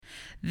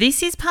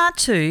This is part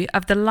 2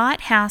 of the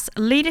Lighthouse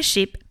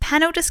Leadership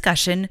Panel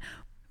discussion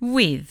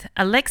with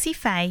Alexi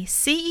Fay,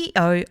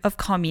 CEO of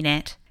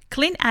Communet,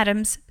 Clint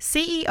Adams,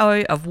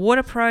 CEO of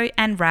WaterPro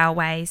and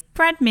Railways,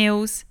 Brad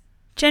Mills,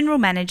 General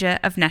Manager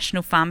of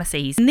National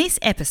Pharmacies. In this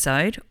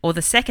episode, or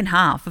the second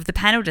half of the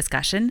panel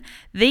discussion,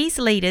 these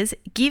leaders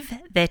give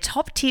their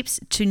top tips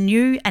to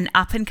new and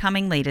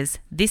up-and-coming leaders.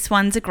 This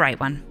one's a great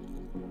one.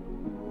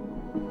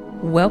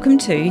 Welcome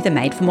to the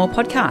Made for More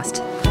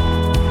podcast.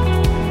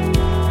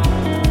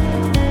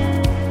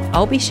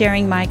 I'll be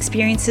sharing my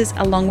experiences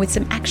along with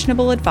some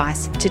actionable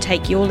advice to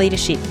take your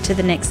leadership to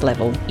the next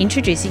level.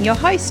 Introducing your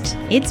host,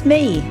 it's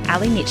me,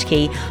 Ali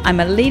Nitschke.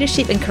 I'm a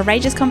leadership and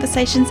courageous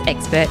conversations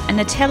expert, a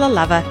Nutella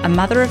lover, a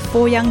mother of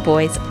 4 young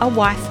boys, a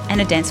wife, and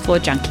a dance floor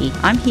junkie.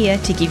 I'm here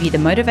to give you the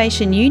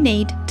motivation you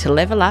need to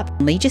level up,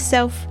 lead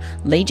yourself,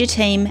 lead your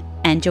team,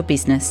 and your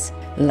business.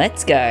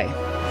 Let's go.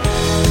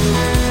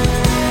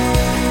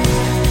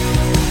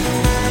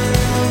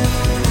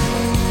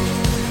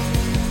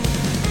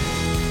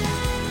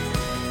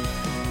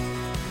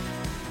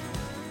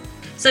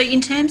 So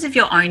in terms of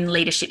your own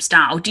leadership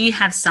style, do you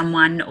have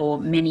someone or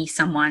many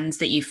someones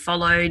that you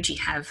follow? Do you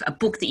have a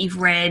book that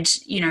you've read?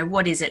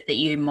 What is it that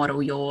you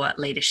model your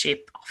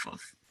leadership off of?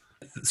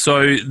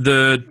 So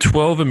the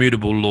 12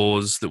 immutable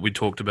laws that we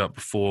talked about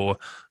before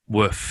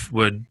were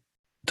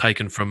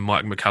taken from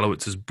Mike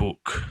Michalowicz's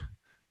book,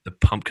 The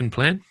Pumpkin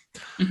Plan.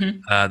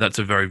 Mm-hmm. That's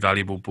a very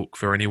valuable book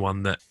for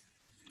anyone that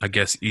I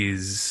guess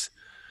is...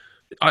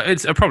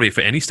 It's probably for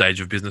any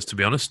stage of business, to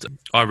be honest.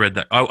 I read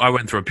that. I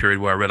went through a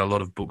period where I read a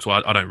lot of books.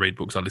 Well, I don't read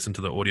books. I listen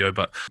to the audio,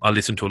 but I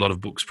listened to a lot of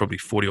books, probably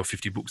 40 or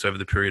 50 books over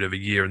the period of a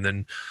year. And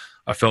then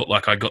I felt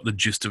like I got the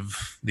gist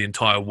of the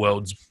entire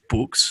world's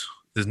books.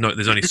 There's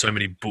only so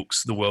many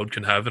books the world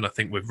can have, and I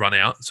think we've run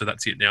out. So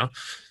that's it now.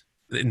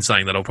 In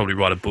saying that, I'll probably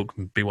write a book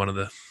and be one of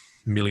the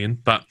million.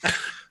 But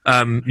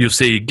you'll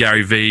see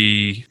Gary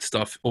Vee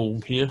stuff all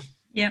here.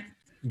 Yeah.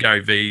 Gary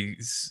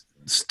Vee's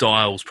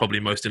style's probably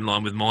most in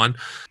line with mine.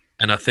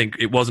 And I think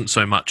it wasn't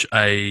so much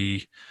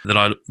that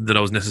I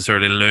was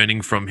necessarily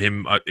learning from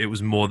him. It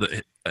was more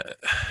that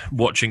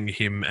watching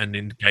him and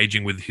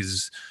engaging with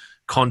his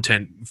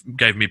content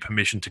gave me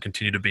permission to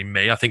continue to be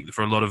me. I think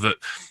for a lot of it,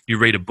 you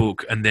read a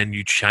book and then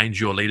you change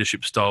your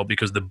leadership style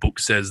because the book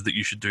says that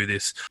you should do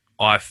this.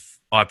 I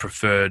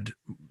preferred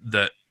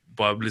that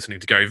by listening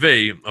to Gary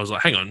Vee, I was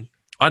like, hang on,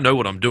 I know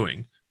what I'm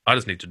doing. I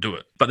just need to do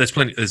it. But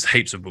there's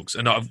heaps of books.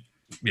 And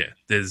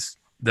there's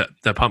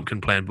the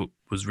Pumpkin Plan book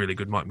was really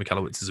good. Mike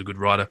Michalowicz is a good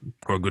writer,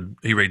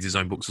 he reads his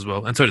own books as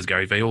well. And so does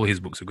Gary Vee. All his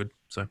books are good.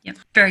 So yep.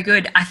 Very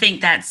good. I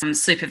think that's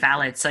super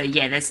valid. So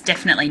there's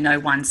definitely no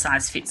one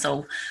size fits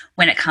all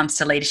when it comes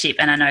to leadership.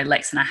 And I know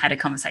Lex and I had a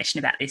conversation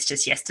about this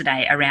just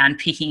yesterday around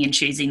picking and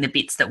choosing the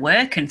bits that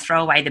work and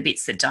throw away the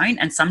bits that don't.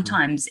 And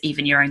sometimes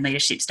even your own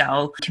leadership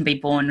style can be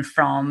born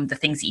from the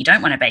things that you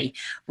don't want to be,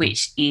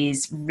 which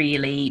is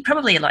really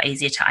probably a lot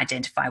easier to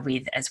identify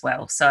with as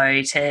well.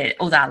 So to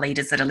all our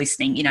leaders that are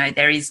listening,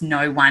 there is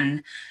no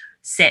one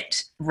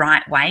set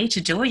right way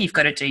to do it. You've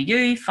got to do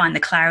you, find the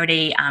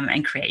clarity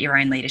and create your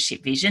own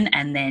leadership vision,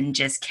 and then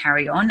just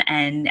carry on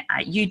and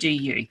you do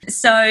you.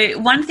 So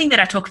one thing that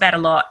I talk about a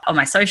lot on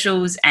my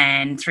socials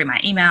and through my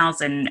emails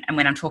and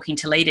when I'm talking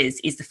to leaders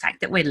is the fact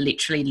that we're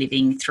literally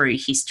living through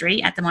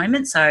history at the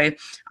moment. So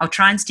I'll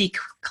try and stick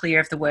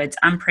clear of the words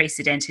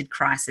unprecedented,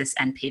 crisis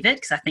and pivot,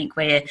 because I think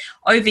we're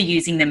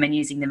overusing them and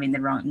using them in the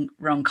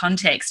wrong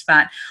context.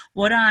 But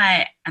what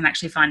I am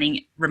actually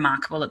finding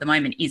remarkable at the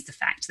moment is the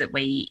fact that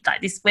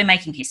we're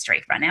making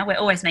history right now. We're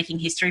always making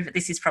history, but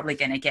this is probably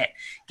going to get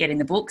in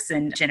the books,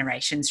 and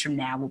generations from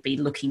now will be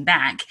looking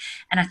back.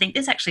 And I think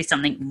there's actually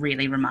something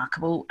really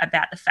remarkable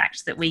about the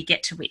fact that we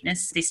get to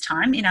witness this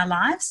time in our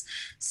lives.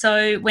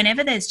 So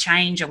whenever there's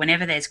change or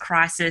whenever there's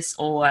crisis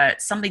or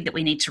something that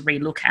we need to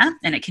relook at,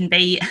 and it can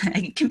be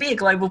a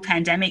global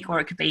pandemic, or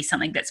it could be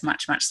something that's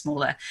much, much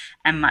smaller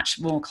and much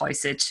more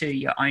closer to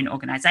your own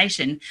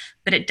organisation.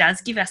 But it does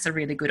give us a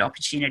really good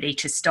opportunity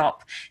to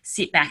stop,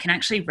 sit back and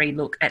actually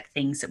relook at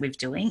things that we've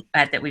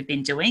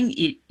been doing.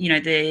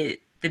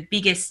 The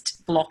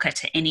biggest blocker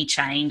to any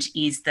change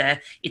is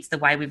it's the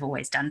way we've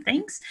always done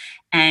things.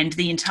 And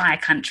the entire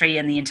country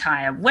and the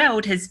entire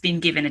world has been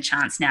given a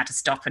chance now to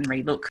stop and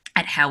relook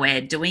at how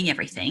we're doing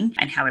everything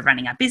and how we're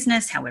running our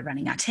business, how we're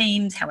running our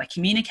teams, how we're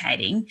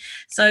communicating.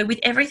 So with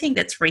everything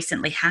that's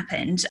recently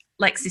happened,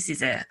 Lex, this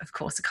is of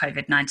course a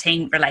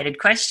COVID-19 related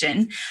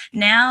question.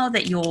 Now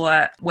that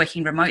you're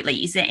working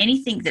remotely, is there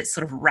anything that's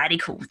sort of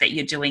radical that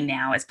you're doing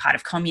now as part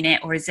of Communet,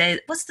 or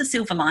what's the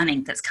silver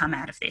lining that's come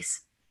out of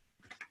this?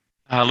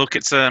 Look,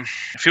 it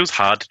feels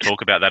hard to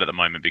talk about that at the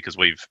moment because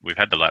we've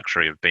had the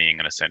luxury of being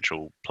an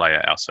essential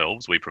player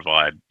ourselves. We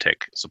provide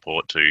tech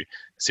support to a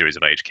series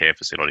of aged care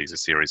facilities, a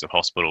series of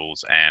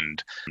hospitals,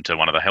 and to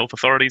one of the health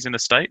authorities in the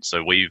state.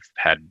 So we've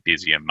had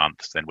busier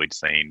months than we'd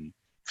seen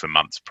for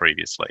months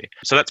previously.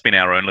 So that's been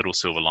our own little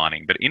silver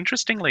lining. But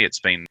interestingly, it's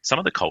been some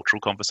of the cultural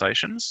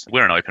conversations.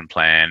 We're an open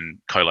plan,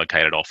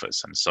 co-located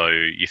office. And so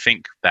you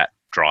think that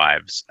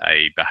drives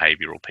a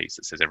behavioural piece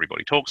that says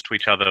everybody talks to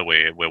each other.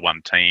 We're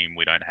one team.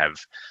 We don't have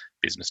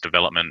business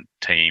development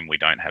team. We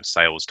don't have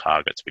sales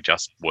targets. We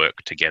just work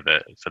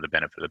together for the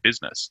benefit of the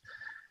business.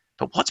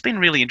 But what's been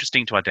really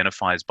interesting to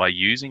identify is by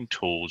using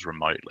tools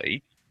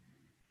remotely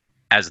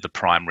as the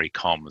primary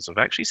comms, I've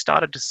actually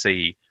started to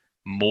see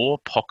more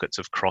pockets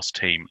of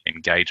cross-team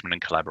engagement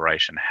and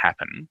collaboration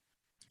happen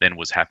than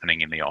was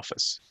happening in the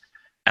office.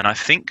 And I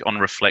think on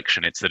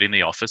reflection, it's that in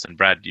the office, and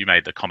Brad, you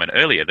made the comment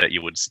earlier that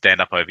you would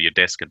stand up over your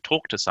desk and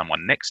talk to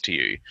someone next to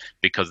you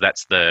because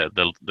that's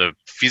the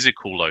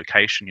physical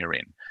location you're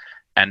in.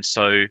 And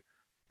so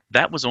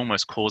that was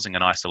almost causing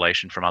an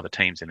isolation from other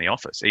teams in the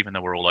office, even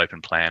though we're all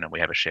open plan and we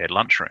have a shared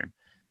lunchroom.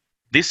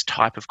 This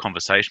type of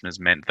conversation has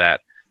meant that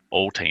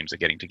all teams are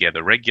getting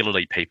together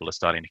regularly. People are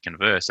starting to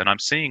converse, and I'm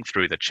seeing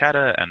through the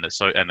chatter and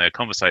the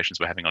conversations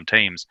we're having on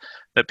Teams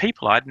that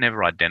people I'd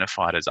never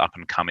identified as up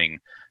and coming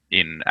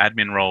in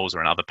admin roles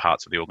or in other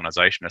parts of the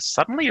organization are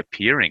suddenly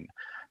appearing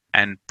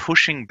and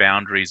pushing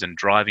boundaries and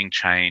driving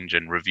change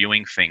and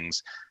reviewing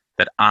things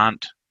that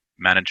aren't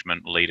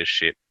management,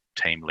 leadership,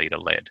 team leader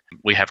led.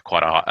 We have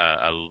quite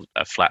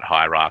a flat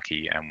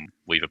hierarchy, and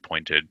we've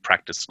appointed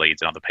practice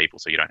leads and other people,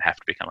 so you don't have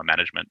to become a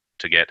management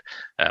to get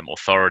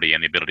authority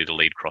and the ability to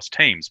lead cross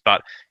teams.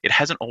 But it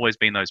hasn't always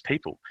been those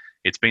people.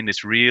 It's been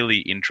this really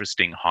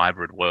interesting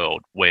hybrid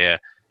world where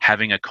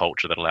having a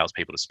culture that allows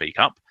people to speak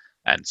up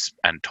and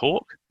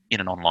talk in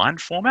an online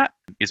format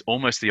is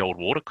almost the old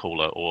water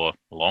cooler, or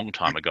a long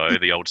time ago,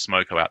 the old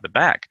smoko out the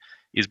back,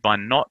 is by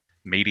not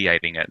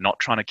mediating it, not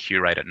trying to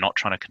curate it, not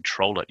trying to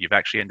control it. You've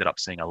actually ended up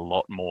seeing a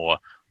lot more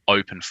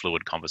open,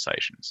 fluid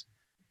conversations.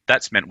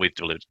 That's meant we've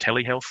delivered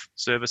telehealth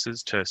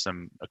services to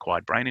some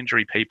acquired brain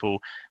injury people.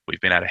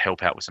 We've been able to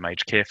help out with some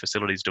aged care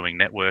facilities doing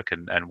network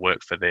and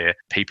work for their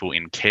people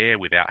in care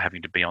without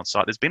having to be on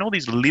site. There's been all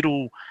these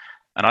little,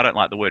 and I don't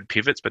like the word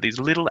pivots, but these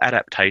little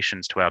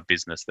adaptations to our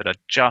business that are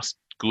just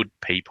good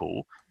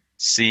people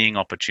seeing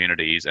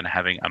opportunities and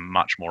having a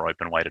much more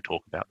open way to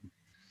talk about them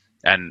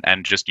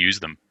and just use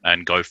them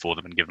and go for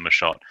them and give them a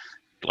shot,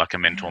 like a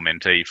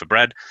mentor-mentee. For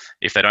Brad,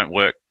 if they don't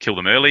work, kill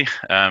them early.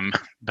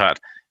 But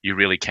you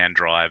really can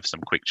drive some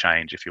quick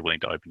change if you're willing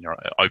to open your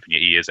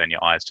ears and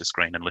your eyes to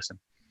screen and listen.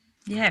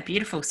 Yeah,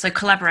 beautiful. So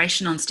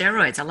collaboration on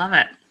steroids. I love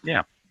it.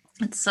 Yeah.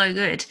 It's so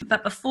good.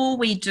 But before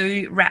we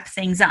do wrap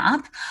things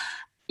up,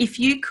 if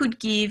you could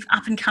give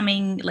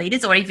up-and-coming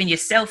leaders, or even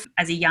yourself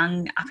as a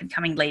young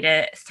up-and-coming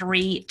leader,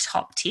 3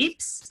 top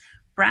tips,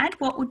 Brad,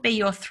 what would be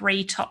your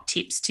 3 top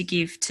tips to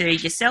give to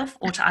yourself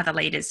or to other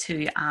leaders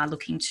who are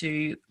looking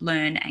to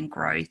learn and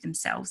grow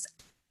themselves?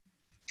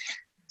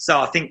 So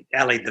I think,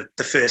 Ali,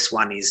 the first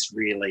one is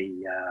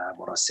really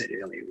what I said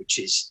earlier, which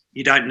is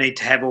you don't need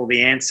to have all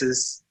the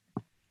answers.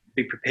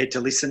 Be prepared to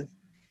listen,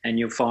 and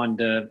you'll find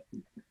the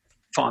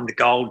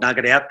gold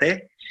nugget out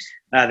there.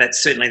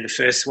 That's certainly the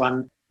first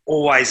one.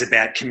 Always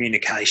about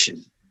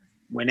communication.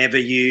 Whenever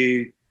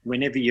you're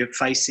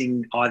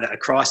facing either a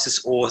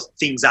crisis or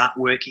things aren't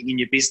working in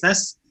your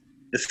business,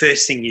 the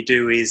first thing you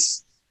do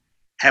is,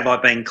 have I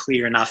been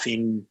clear enough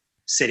in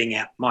setting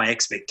out my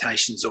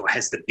expectations, or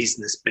has the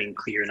business been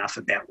clear enough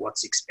about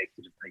what's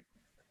expected of people?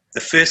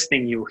 The first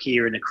thing you'll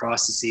hear in a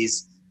crisis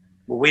is,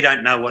 well, we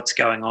don't know what's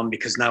going on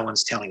because no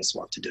one's telling us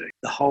what to do.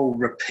 The whole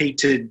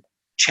repeated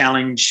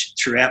challenge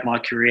throughout my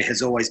career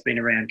has always been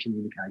around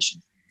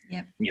communication.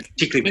 Yep.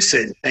 Particularly with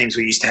certain teams,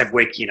 we used to have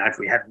if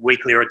we had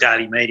weekly or a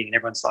daily meeting and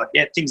everyone's like,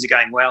 yeah, things are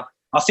going well.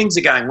 Oh, things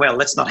are going well.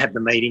 Let's not have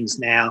the meetings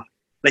now.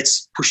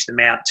 Let's push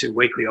them out to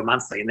weekly or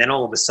monthly. And then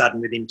all of a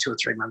sudden, within 2 or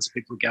 3 months,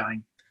 people are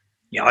going,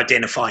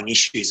 identifying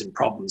issues and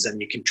problems,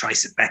 and you can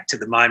trace it back to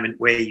the moment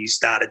where you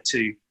started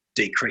to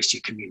decrease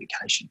your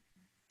communication.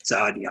 So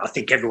I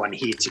think everyone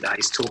here today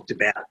has talked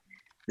about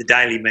the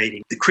daily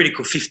meeting, the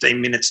critical 15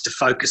 minutes to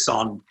focus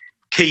on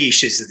key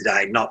issues of the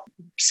day, not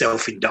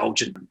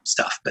self-indulgent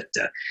stuff. But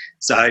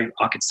so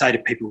I could say to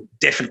people,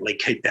 definitely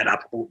keep that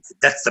up.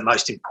 That's the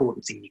most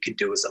important thing you can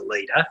do as a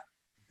leader.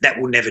 That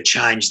will never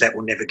change. That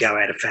will never go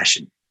out of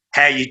fashion.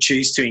 How you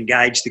choose to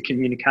engage the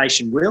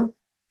communication will,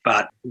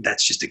 but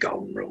that's just a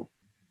golden rule.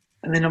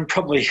 And then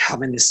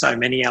there's so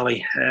many,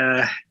 Ali.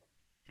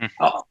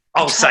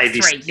 I'll say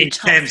this in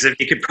terms of,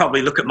 you could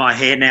probably look at my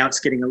hair now. It's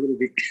getting a little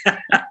bit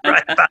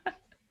right, but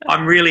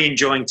I'm really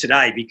enjoying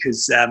today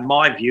because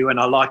my view, and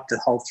I like the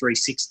whole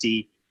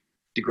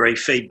 360-degree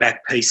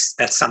feedback piece,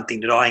 that's something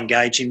that I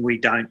engage in. We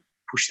don't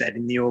push that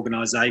in the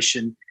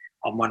organisation.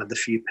 I'm one of the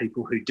few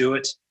people who do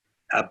it,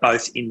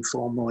 both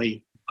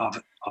informally.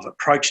 I've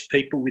approached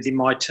people within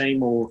my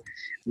team or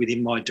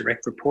within my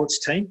direct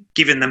reports team,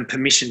 given them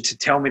permission to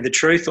tell me the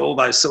truth, all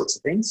those sorts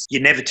of things.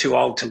 You're never too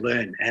old to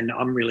learn, and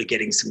I'm really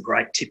getting some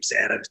great tips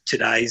out of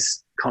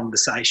today's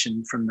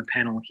conversation from the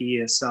panel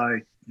here. So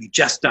you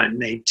just don't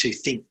need to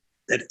think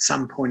that at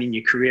some point in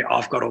your career,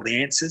 I've got all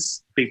the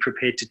answers. Be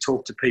prepared to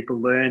talk to people,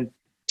 learn,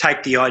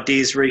 take the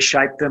ideas,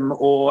 reshape them,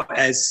 or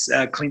as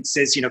Clint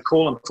says,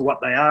 call them for what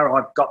they are.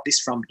 I've got this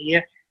from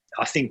here.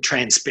 I think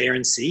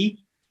transparency,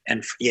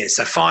 and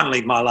so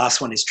finally my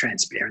last one is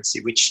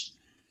transparency, which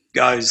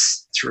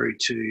goes through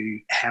to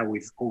how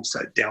we've also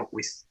dealt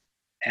with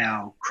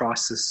our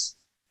crisis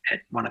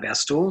at one of our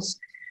stores.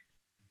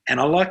 And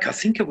I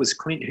think it was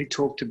Clint who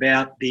talked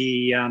about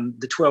the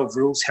 12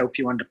 rules help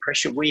you under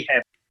pressure. We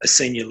have a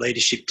senior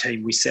leadership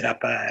team. We set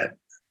up a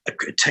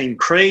team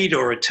creed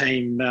or a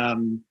team,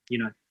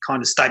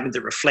 kind of statement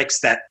that reflects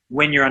that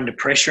when you're under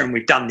pressure, and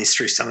we've done this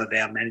through some of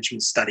our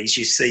management studies,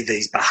 you see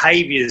these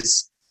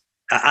behaviours,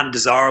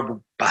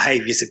 undesirable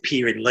behaviours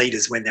appear in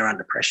leaders when they're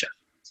under pressure.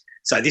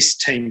 So this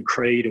team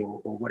creed or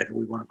whatever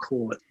we want to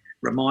call it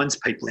reminds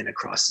people in a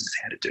crisis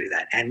how to do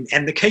that.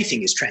 And the key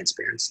thing is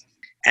transparency.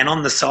 And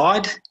on the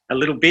side, a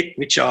little bit,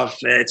 which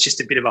it's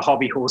just a bit of a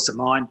hobby horse of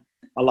mine.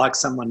 I like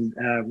someone,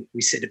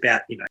 we said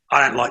about,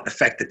 I don't like the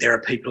fact that there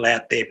are people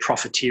out there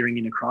profiteering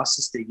in a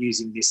crisis. They're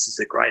using this as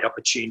a great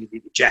opportunity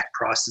to jack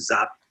prices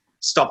up,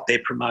 stop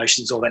their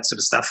promotions, all that sort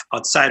of stuff.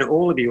 I'd say to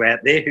all of you out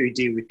there who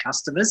deal with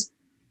customers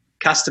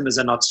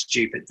are not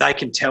stupid. They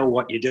can tell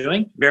what you're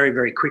doing very,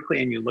 very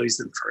quickly and you lose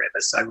them forever.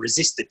 So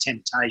resist the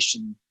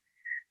temptation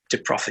to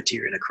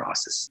profiteer in a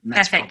crisis.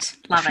 Perfect.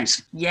 Love it.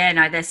 Yeah,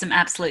 no, there's some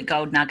absolute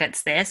gold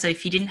nuggets there. So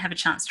if you didn't have a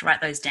chance to write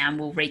those down,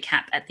 we'll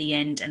recap at the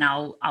end and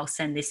I'll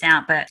send this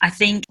out. But I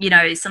think,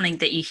 something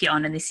that you hit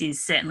on, and this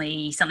is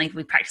certainly something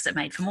we practice at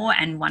Made for More,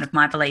 and one of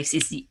my beliefs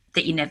is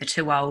that you're never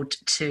too old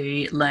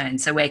to learn.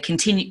 So where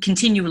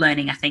continual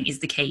learning, I think, is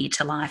the key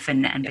to life,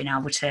 and being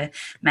able to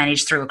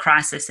manage through a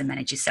crisis and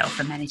manage yourself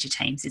and manage your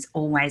teams is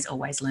always,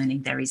 always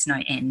learning. There is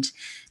no end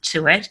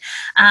to it.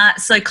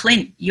 So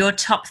Clint, your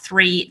top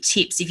 3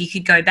 tips, if you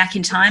could go back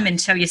in time and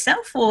tell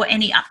yourself or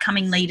any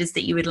upcoming leaders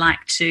that you would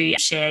like to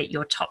share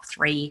your top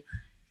 3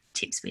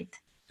 tips with.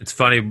 It's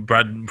funny,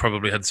 Brad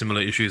probably had similar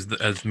issues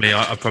as me.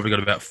 I've probably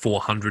got about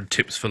 400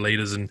 tips for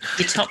leaders, and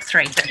your top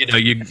 3.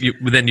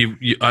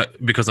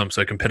 Because I'm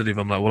so competitive,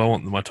 I'm like, well, I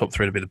want my top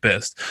 3 to be the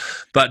best.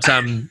 But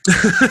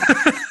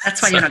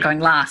that's why you're not going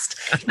last.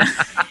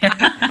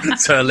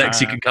 So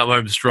Alexi can come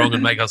home strong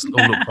and make us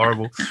all look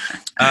horrible.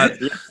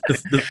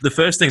 The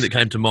first thing that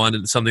came to mind,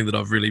 and something that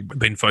I've really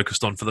been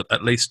focused on for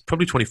at least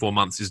probably 24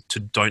 months, is to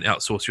don't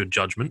outsource your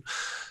judgment.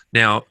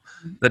 Now,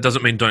 that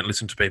doesn't mean don't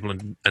listen to people,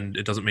 and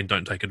it doesn't mean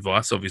don't take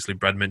advice. Obviously,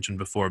 Brad mentioned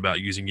before about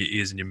using your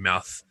ears and your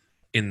mouth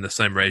in the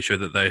same ratio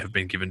that they have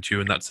been given to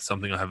you, and that's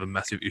something I have a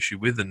massive issue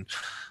with. And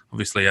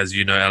obviously, as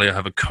you know, Ali, I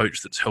have a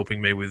coach that's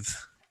helping me with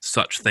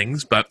such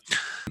things. But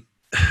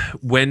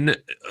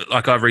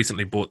I've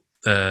recently bought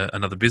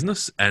another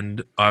business,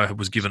 and I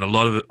was given a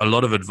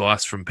lot of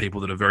advice from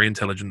people that are very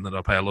intelligent, that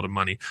I pay a lot of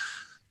money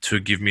to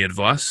give me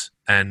advice.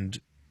 And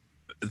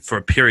for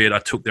a period, I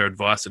took their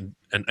advice and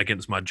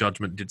against my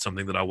judgment did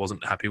something that I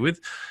wasn't happy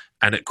with,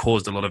 and it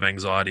caused a lot of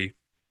anxiety.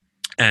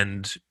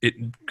 And it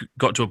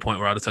got to a point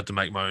where I just had to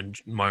make my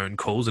own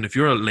calls. And if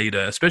you're a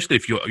leader, especially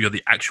if you're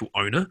the actual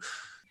owner,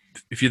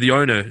 if you're the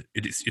owner,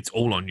 it's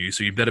all on you.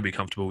 So you better be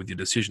comfortable with your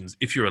decisions.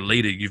 If you're a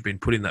leader, you've been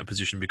put in that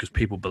position because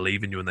people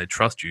believe in you and they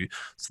trust you.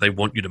 So they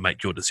want you to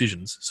make your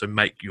decisions. So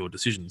make your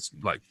decisions.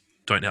 Like,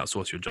 don't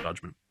outsource your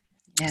judgment.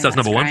 Yeah, so that's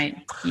number great.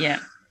 1. Yeah.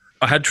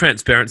 I had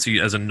transparency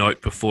as a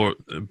note before.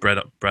 Brad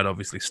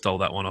obviously stole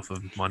that one off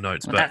of my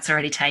notes. Well, but that's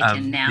already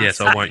taken now.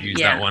 Yes, I won't use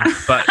that one.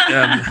 But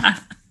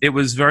it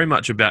was very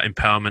much about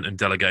empowerment and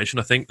delegation.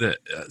 I think that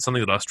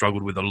something that I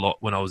struggled with a lot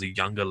when I was a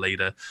younger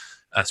leader,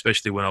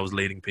 especially when I was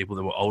leading people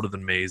that were older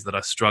than me, is that I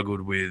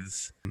struggled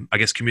with, I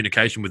guess,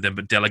 communication with them,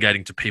 but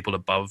delegating to people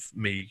above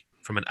me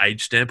from an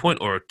age standpoint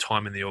or a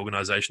time in the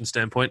organization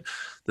standpoint.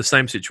 The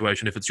same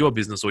situation, if it's your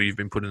business or you've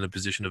been put in a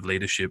position of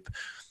leadership,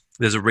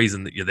 there's a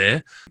reason that you're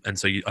there. And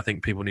so I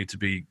think people need to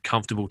be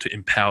comfortable to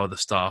empower the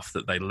staff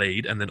that they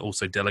lead, and then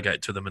also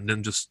delegate to them, and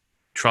then just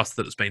trust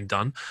that it's been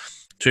done.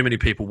 Too many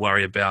people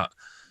worry about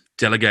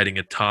delegating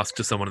a task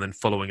to someone and then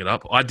following it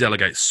up. I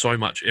delegate so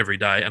much every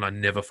day and I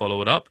never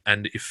follow it up.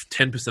 And if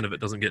 10% of it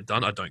doesn't get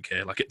done, I don't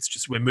care. Like, it's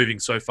just, we're moving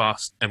so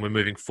fast and we're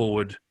moving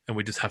forward, and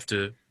we just have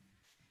to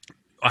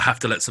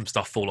let some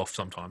stuff fall off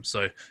sometimes.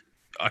 So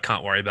I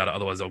can't worry about it,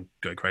 otherwise I'll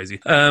go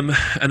crazy. And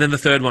then the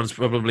third one's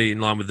probably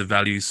in line with the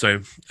values. So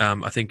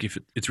I think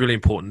it's really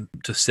important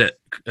to set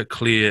a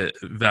clear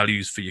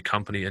values for your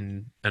company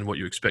and what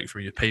you expect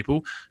from your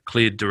people,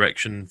 clear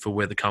direction for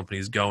where the company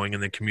is going,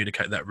 and then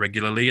communicate that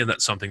regularly. And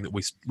that's something that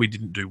we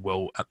didn't do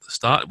well at the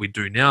start. We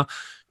do now.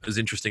 It was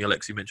interesting,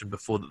 Alexi mentioned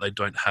before that they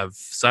don't have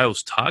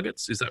sales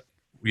targets. Is that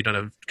we don't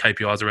have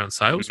KPIs around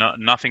sales? No,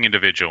 nothing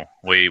individual.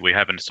 We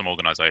have some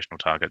organisational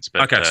targets,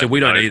 but okay, so we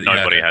don't either.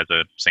 Nobody has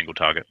a single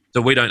target. So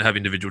we don't have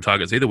individual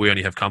targets either. We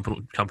only have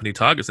company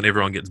targets, and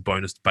everyone gets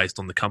bonus based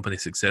on the company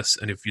success.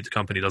 And if your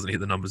company doesn't hit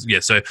the numbers,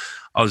 So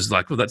I was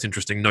like, well, that's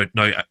interesting. No.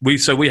 We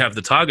have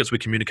the targets. We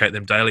communicate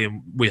them daily,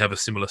 and we have a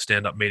similar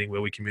stand-up meeting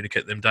where we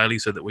communicate them daily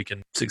so that we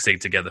can succeed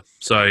together.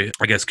 So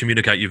I guess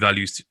communicate your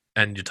values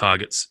and your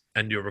targets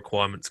and your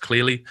requirements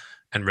clearly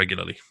and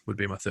regularly would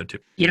be my third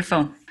tip.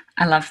 Beautiful.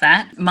 I love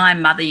that. My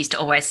mother used to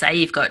always say,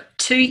 you've got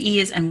 2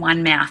 ears and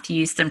 1 mouth,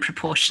 use them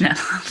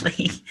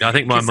proportionately. Yeah, I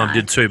think my mum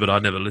did too, but I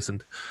never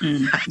listened.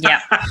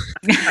 Yeah.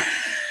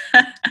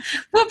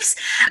 Whoops.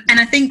 And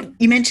I think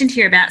you mentioned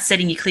here about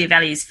setting your clear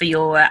values for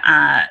your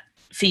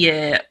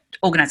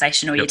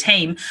organisation or your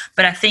team.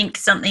 But I think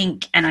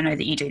something, and I know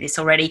that you do this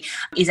already,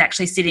 is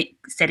actually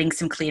setting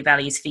some clear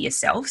values for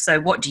yourself. So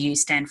what do you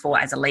stand for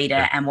as a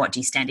leader, and what do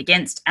you stand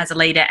against as a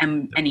leader,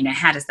 and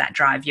how does that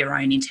drive your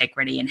own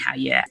integrity and how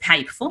you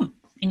perform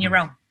in your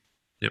role?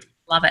 Yep.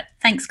 Love it.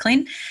 Thanks,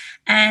 Clint.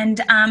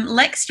 And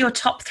Lex, your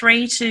top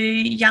 3 to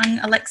young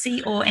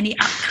Alexi or any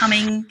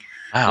upcoming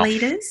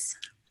leaders?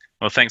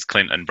 Well, thanks,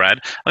 Clint and Brad.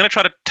 I'm going to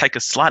try to take a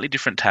slightly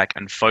different tack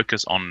and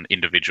focus on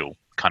individual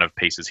kind of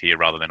pieces here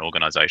rather than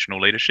organizational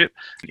leadership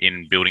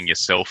in building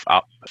yourself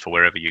up for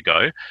wherever you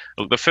go.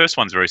 Look, the first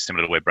one's very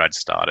similar to where Brad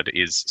started,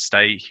 is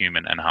stay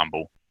human and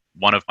humble.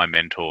 One of my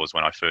mentors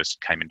when I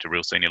first came into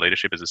real senior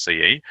leadership as a CE,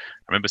 I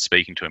remember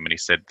speaking to him and he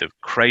said, the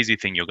crazy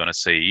thing you're going to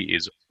see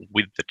is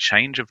with the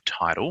change of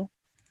title,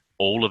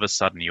 all of a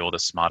sudden you're the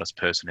smartest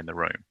person in the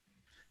room.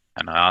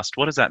 And I asked,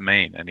 what does that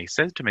mean? And he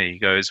said to me, he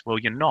goes, well,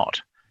 you're not.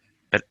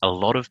 But a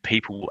lot of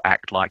people will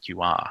act like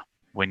you are.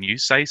 When you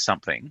say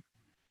something,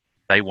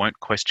 they won't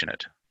question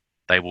it.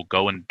 They will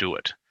go and do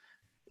it.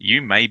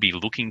 You may be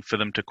looking for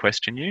them to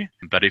question you,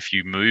 but if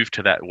you move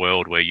to that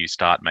world where you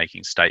start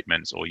making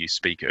statements or you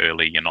speak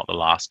early, you're not the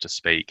last to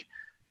speak,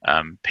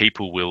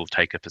 people will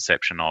take a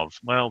perception of,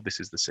 well, this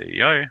is the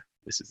CEO,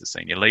 this is the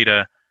senior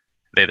leader,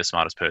 they're the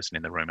smartest person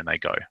in the room, and they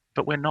go.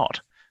 But we're not.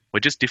 We're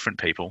just different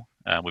people.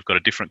 We've got a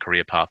different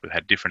career path. We've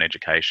had different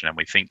education, and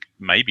we think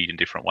maybe in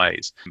different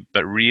ways.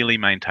 But really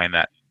maintain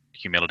that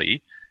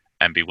humility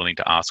and be willing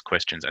to ask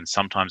questions. And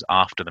sometimes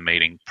after the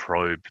meeting,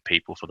 probe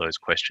people for those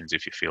questions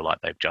if you feel like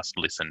they've just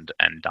listened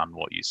and done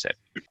what you said.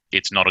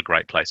 It's not a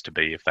great place to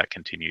be if that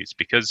continues,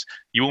 because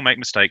you will make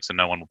mistakes and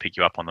no one will pick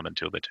you up on them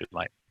until they're too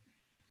late.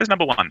 That's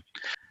number 1.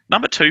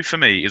 Number 2 for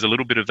me is a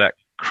little bit of that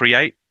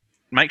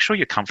make sure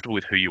you're comfortable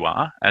with who you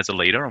are as a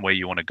leader and where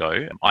you want to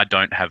go. I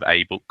don't have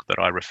a book that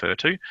I refer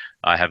to.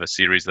 I have a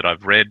series that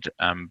I've read,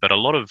 but a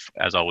lot of,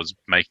 as I was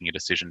making a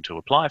decision to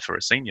apply for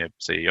a senior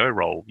CEO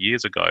role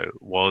years ago,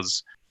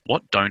 was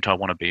what don't I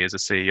want to be as a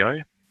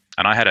CEO?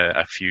 And I had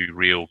a few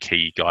real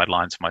key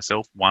guidelines for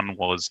myself. One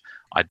was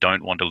I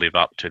don't want to live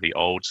up to the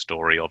old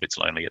story of it's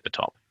lonely at the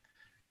top.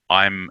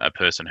 I'm a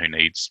person who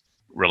needs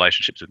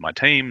relationships with my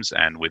teams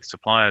and with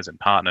suppliers and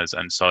partners.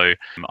 And so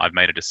I've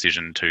made a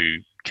decision to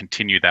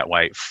continue that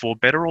way, for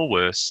better or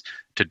worse,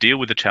 to deal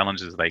with the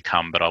challenges as they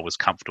come. But I was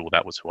comfortable.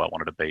 That was who I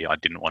wanted to be. I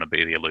didn't want to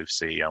be the aloof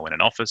CEO in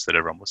an office that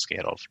everyone was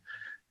scared of.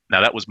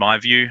 Now, that was my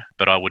view,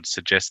 but I would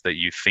suggest that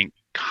you think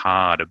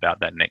hard about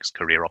that next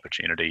career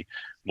opportunity,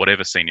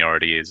 whatever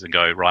seniority is, and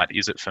go, right,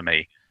 is it for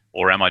me?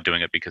 Or am I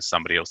doing it because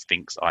somebody else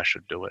thinks I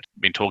should do it?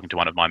 I've been talking to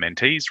one of my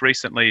mentees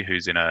recently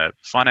who's in a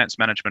finance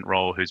management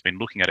role, who's been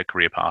looking at a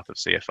career path of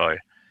CFO.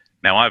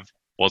 Now, I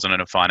wasn't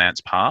in a finance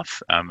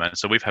path, and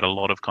so we've had a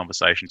lot of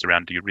conversations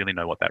around, do you really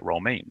know what that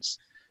role means?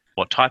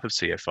 What type of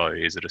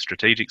CFO? Is it a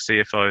strategic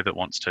CFO that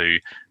wants to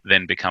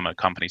then become a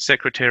company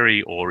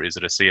secretary, or is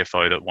it a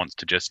CFO that wants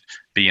to just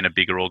be in a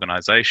bigger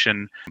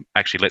organization?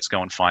 Actually, let's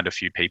go and find a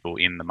few people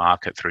in the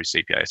market through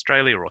CPA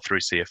Australia or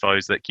through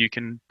CFOs that you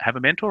can have a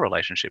mentor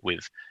relationship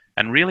with,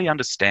 and really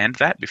understand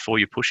that before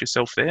you push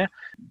yourself there.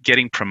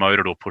 Getting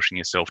promoted or pushing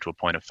yourself to a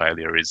point of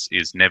failure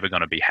is never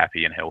going to be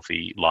happy and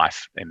healthy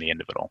life in the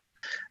end of it all.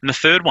 And the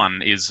third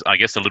one is, I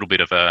guess, a little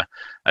bit of a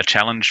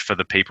challenge for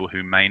the people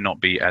who may not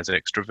be as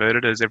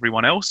extroverted as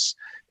everyone else,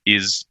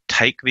 is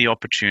take the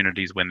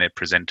opportunities when they're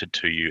presented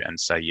to you and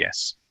say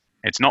yes.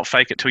 It's not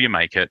fake it till you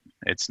make it.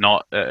 It's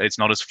not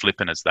as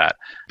flippant as that.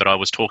 But I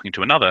was talking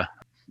to another,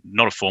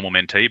 not a formal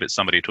mentee, but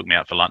somebody who took me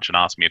out for lunch and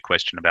asked me a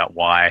question about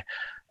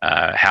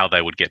how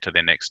they would get to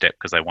their next step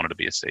because they wanted to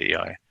be a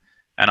CEO.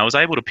 And I was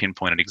able to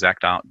pinpoint an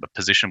exact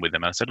position with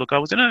them. And I said, look, I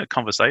was in a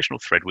conversational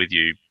thread with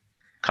you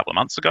couple of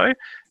months ago,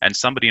 and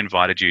somebody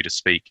invited you to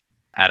speak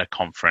at a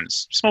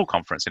conference, small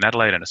conference in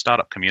Adelaide in a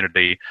startup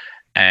community,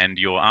 and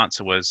your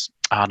answer was,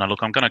 no,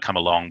 look, I'm going to come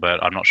along,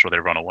 but I'm not sure that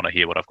everyone will want to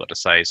hear what I've got to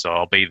say, so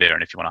I'll be there,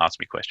 and if you want to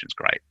ask me questions,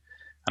 great.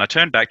 And I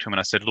turned back to him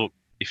and I said, look,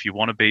 if you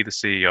want to be the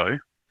CEO,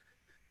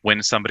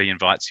 when somebody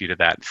invites you to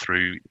that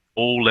through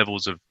all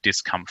levels of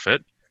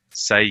discomfort,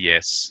 say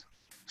yes,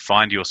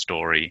 find your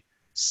story.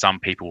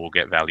 Some people will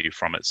get value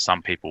from it,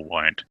 some people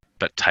won't,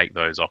 but take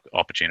those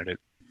opportunities.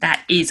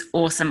 That is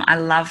awesome. I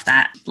love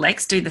that.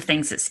 Lex, do the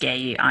things that scare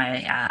you.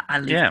 I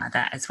live by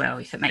that as well.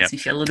 If it makes me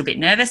feel a little bit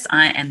nervous,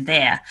 I am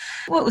there.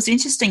 What was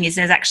interesting is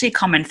there's actually a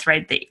common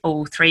thread that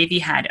all three of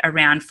you had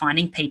around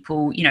finding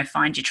people,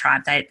 find your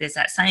tribe. There's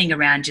that saying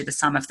around you're the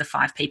sum of the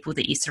 5 people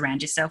that you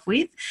surround yourself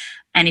with.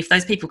 And if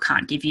those people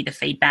can't give you the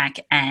feedback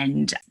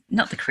and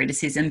not the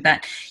criticism,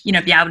 but,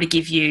 be able to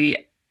give you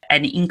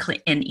an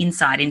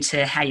insight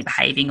into how you're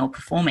behaving or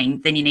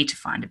performing, then you need to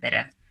find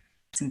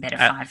some better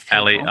 5 people.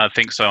 Ali, I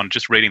think so. On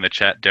just reading the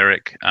chat,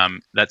 Derek,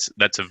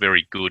 that's a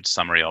very good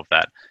summary of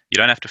that. You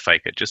don't have to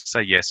fake it. Just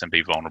say yes and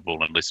be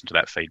vulnerable and listen to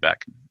that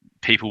feedback.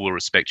 People will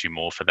respect you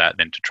more for that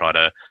than to try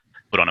to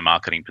put on a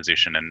marketing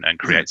position and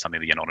create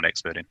something that you're not an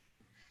expert in.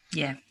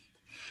 Yeah.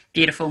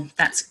 Beautiful.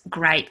 That's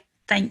great.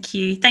 Thank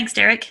you. Thanks,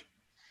 Derek.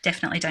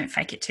 Definitely don't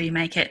fake it till you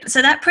make it.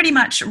 So that pretty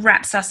much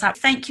wraps us up.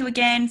 Thank you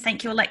again.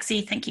 Thank you,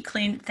 Alexi. Thank you,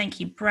 Clint. Thank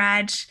you,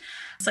 Brad.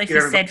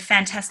 Sophie said,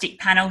 fantastic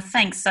panel.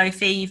 Thanks,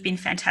 Sophie. You've been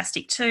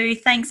fantastic too.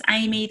 Thanks,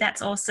 Amy.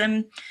 That's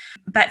awesome.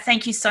 But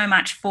thank you so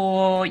much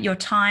for your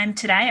time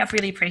today. I've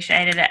really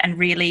appreciated it and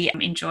really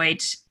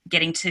enjoyed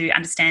getting to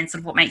understand sort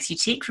of what makes you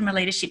tick from a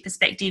leadership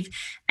perspective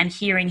and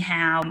hearing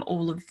how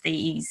all of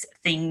these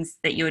things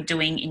that you're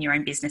doing in your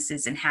own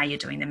businesses and how you're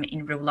doing them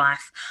in real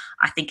life.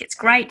 I think it's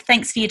great.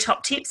 Thanks for your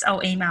top tips.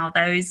 I'll email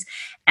those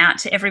out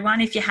to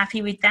everyone if you're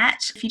happy with that.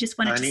 If you just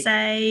wanted to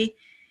say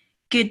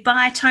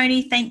goodbye,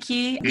 Tony, thank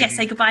you. Yeah,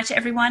 say goodbye to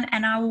everyone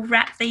and I will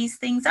wrap these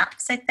things up.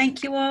 So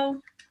thank you all.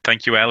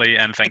 Thank you, Ali,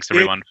 and thanks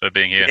everyone for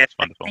being here. It's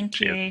wonderful. Thank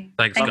you.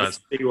 Thanks, guys.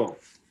 See you all.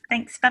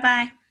 Thanks.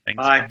 Bye-bye. Thanks.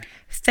 Bye.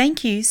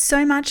 Thank you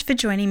so much for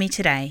joining me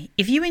today.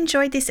 If you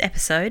enjoyed this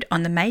episode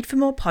on the Made for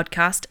More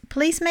podcast,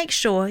 please make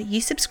sure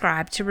you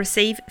subscribe to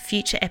receive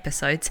future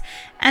episodes.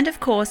 And of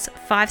course,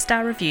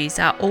 5-star reviews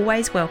are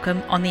always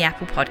welcome on the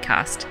Apple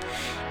Podcast.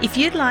 If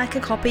you'd like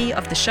a copy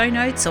of the show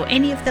notes or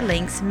any of the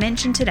links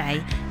mentioned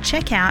today,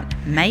 check out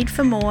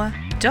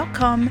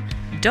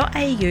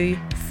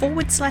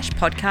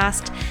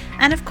madeformore.com.au/podcast.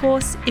 And of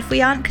course, if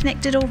we aren't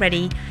connected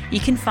already, you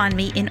can find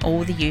me in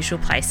all the usual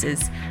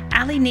places.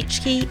 Ali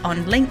Nitschke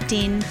on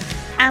LinkedIn,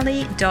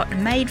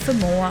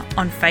 ali.madeformore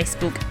on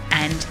Facebook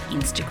and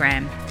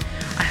Instagram.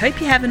 I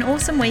hope you have an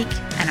awesome week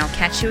and I'll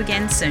catch you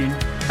again soon.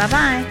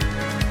 Bye-bye.